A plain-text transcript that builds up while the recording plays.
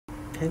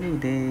Hello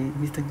there,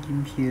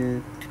 MrGim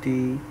here.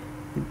 Today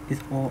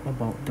it's all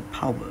about the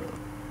power.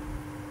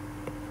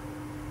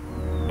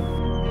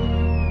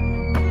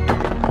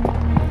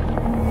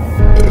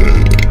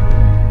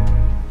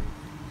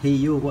 Hey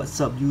yo, what's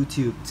up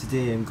YouTube?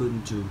 Today I'm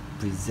going to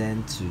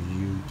present to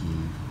you the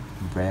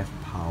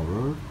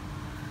RavPower.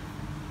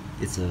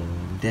 It's a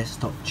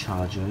desktop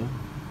charger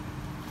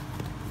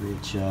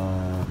which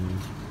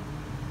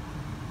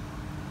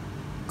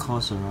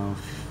costs around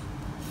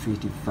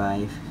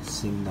 55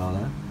 Sing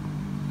dollar,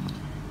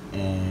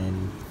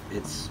 and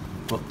it's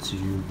brought to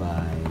you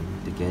by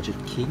the Gadget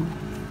King.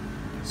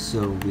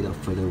 So without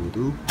further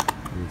ado,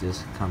 we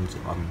just come to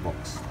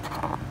unbox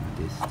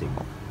this thing.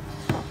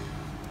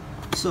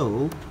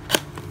 So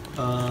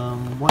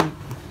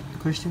the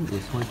question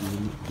is, why do you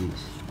need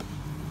this?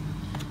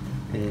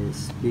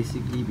 It's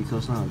basically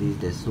because nowadays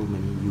there's so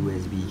many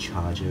USB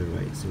charger,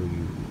 right? So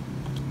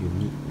you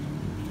need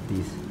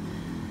this.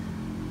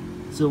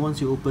 So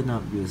once you open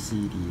up, you'll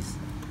see this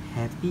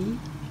happy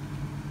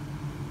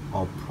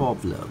or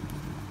problem.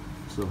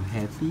 So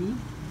happy,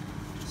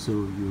 so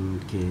you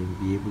can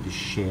be able to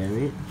share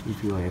it.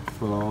 If you have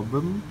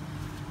problem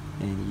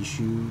and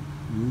issue,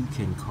 you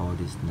can call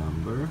this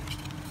number.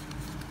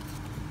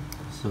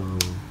 So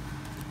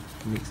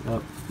next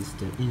up is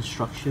the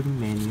instruction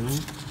manual.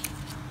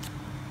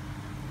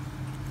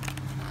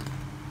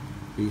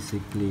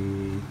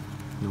 Basically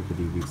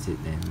nobody reads it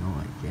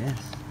anymore, I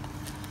guess.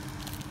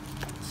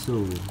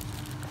 So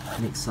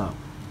next up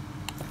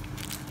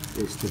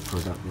is the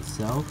product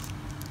itself,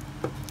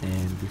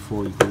 and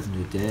before you go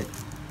into that,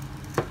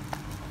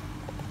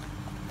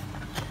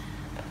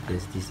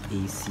 there's this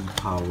AC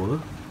power.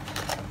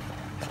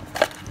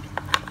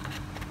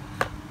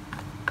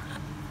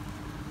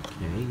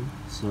 Okay,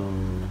 so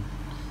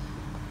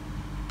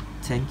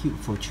thank you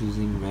for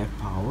choosing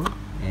RavPower,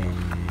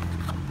 and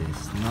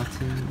there's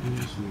nothing in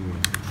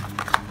here.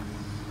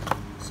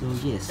 So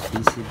yes,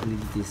 basically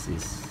this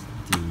is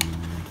the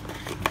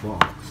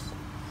box.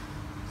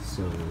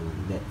 So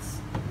let's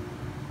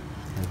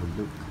have a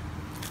look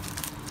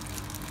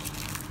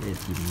at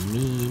the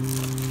main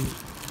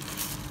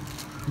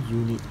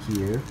unit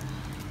here,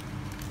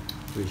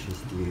 which is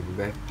the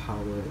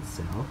RavPower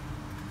itself.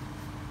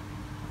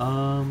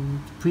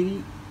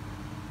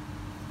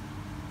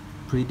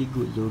 Pretty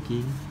good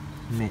looking,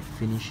 matte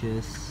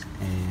finishes,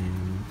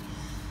 and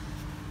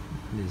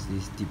there's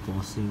this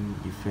debossing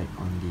effect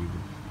on the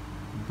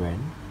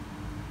brand.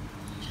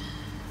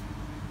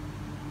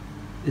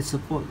 It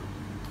supports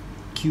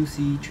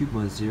QC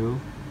 3.0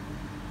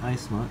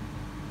 iSmart,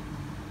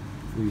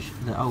 which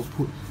the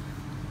output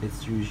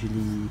is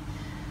usually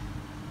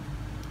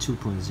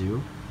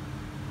 2.0.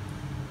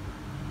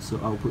 So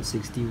output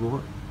 60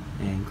 watt,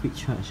 and quick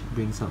charge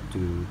brings up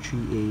to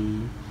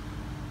 3A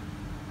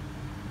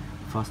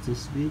faster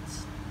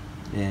speeds,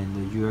 and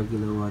the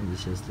regular one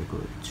is just like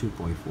a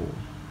 2.4,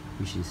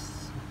 which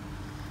is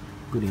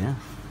good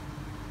enough.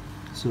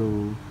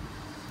 So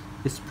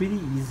it's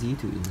pretty easy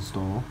to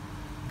install,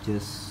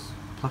 just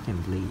plug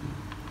and play,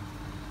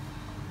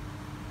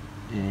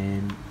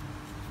 and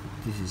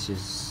this is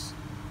just,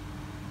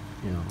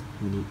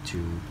 we need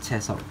to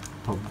test out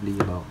probably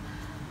about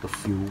a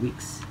few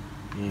weeks,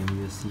 and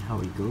we'll see how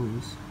it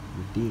goes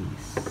with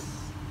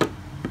this.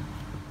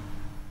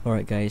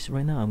 Alright guys,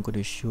 right now I'm going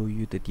to show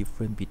you the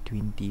difference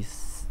between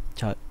this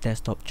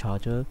desktop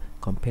charger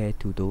compared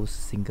to those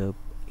single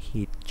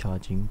head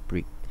charging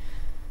brick.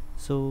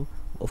 So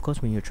of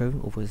course, when you're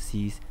traveling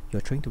overseas,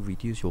 you're trying to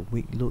reduce your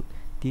weight load,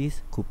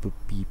 this could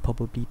be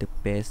probably the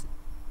best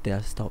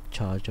desktop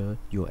charger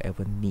you'll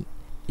ever need.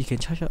 You can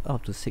charge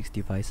up to 6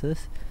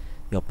 devices,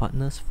 your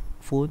partner's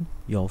phone,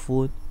 your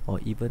phone, or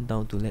even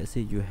down to, let's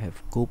say you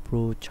have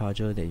GoPro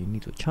charger that you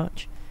need to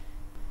charge.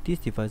 These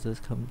devices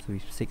come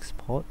with 6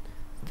 ports,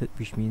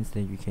 which means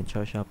that you can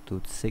charge up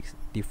to 6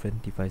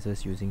 different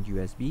devices using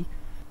USB.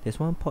 There's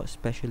one port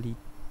specially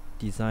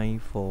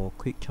designed for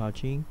quick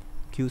charging,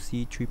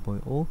 QC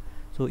 3.0.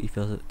 So if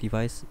your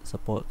device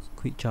supports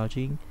quick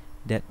charging,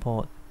 that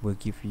port will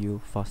give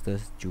you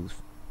fastest juice.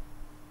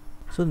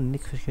 So the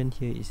next question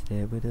here is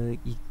that whether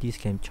this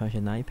can charge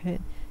an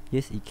iPad.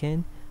 Yes, it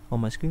can. On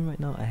my screen right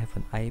now I have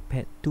an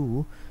iPad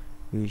 2,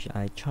 which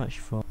I charged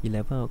from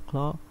 11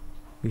 o'clock,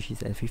 which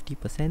is at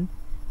 50%,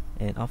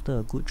 and after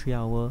a good 3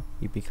 hours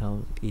it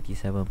becomes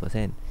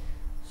 87%.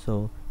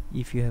 So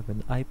if you have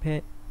an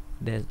iPad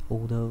that's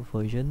older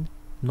version,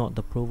 not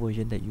the Pro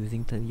version that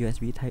using the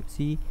USB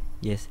Type-C,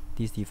 yes,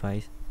 this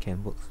device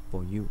can work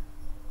for you.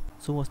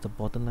 So what's the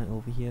bottom line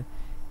over here?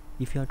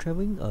 If you are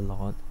traveling a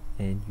lot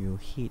and you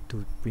hate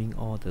to bring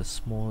all the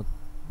small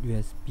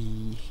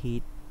USB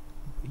head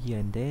here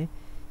and there,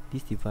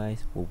 this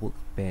device will work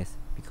best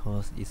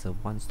because it's a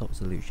one-stop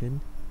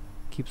solution.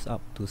 Keeps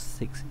up to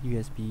 6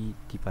 USB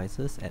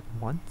devices at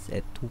once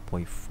at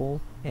 2.4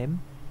 amp,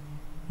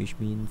 which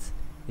means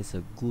it's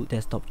a good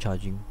desktop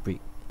charging brick.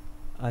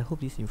 I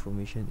hope this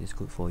information is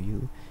good for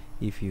you.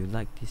 If you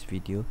like this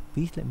video,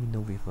 please let me know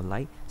with a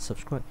like,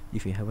 subscribe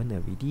if you haven't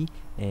already,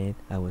 and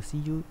I will see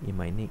you in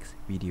my next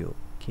video.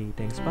 Okay,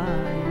 thanks,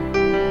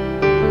 bye.